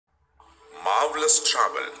Marvellous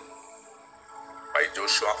Travel by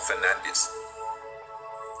Joshua Fernandez.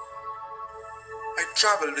 I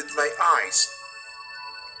travel with my eyes,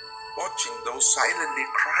 watching those silently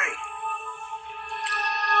cry,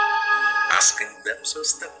 asking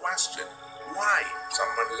themselves the question, why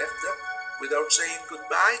someone left them without saying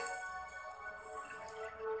goodbye?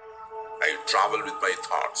 I travel with my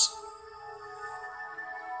thoughts.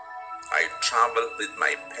 I travel with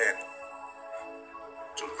my pen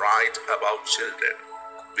to write about children,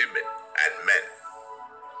 women, and men.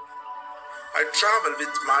 I travel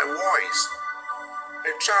with my voice.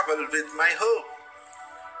 I travel with my hope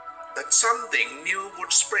that something new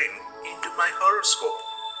would spring into my horoscope.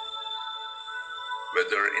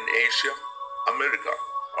 Whether in Asia, America,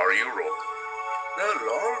 or Europe, there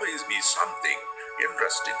will always be something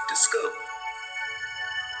interesting to scope.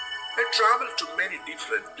 I travel to many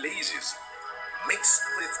different places, mixed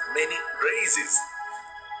with many races,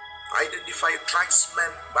 identify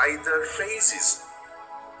tribesmen by their faces,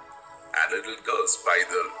 and little girls by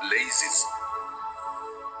their laces.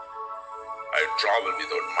 I travel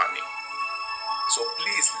without money, so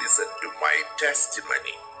please listen to my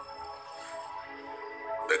testimony.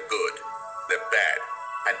 The good, the bad,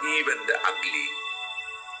 and even the ugly.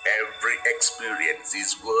 Every experience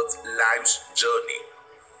is worth life's journey.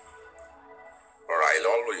 For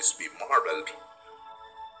I'll always be marveled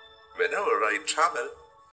whenever I travel.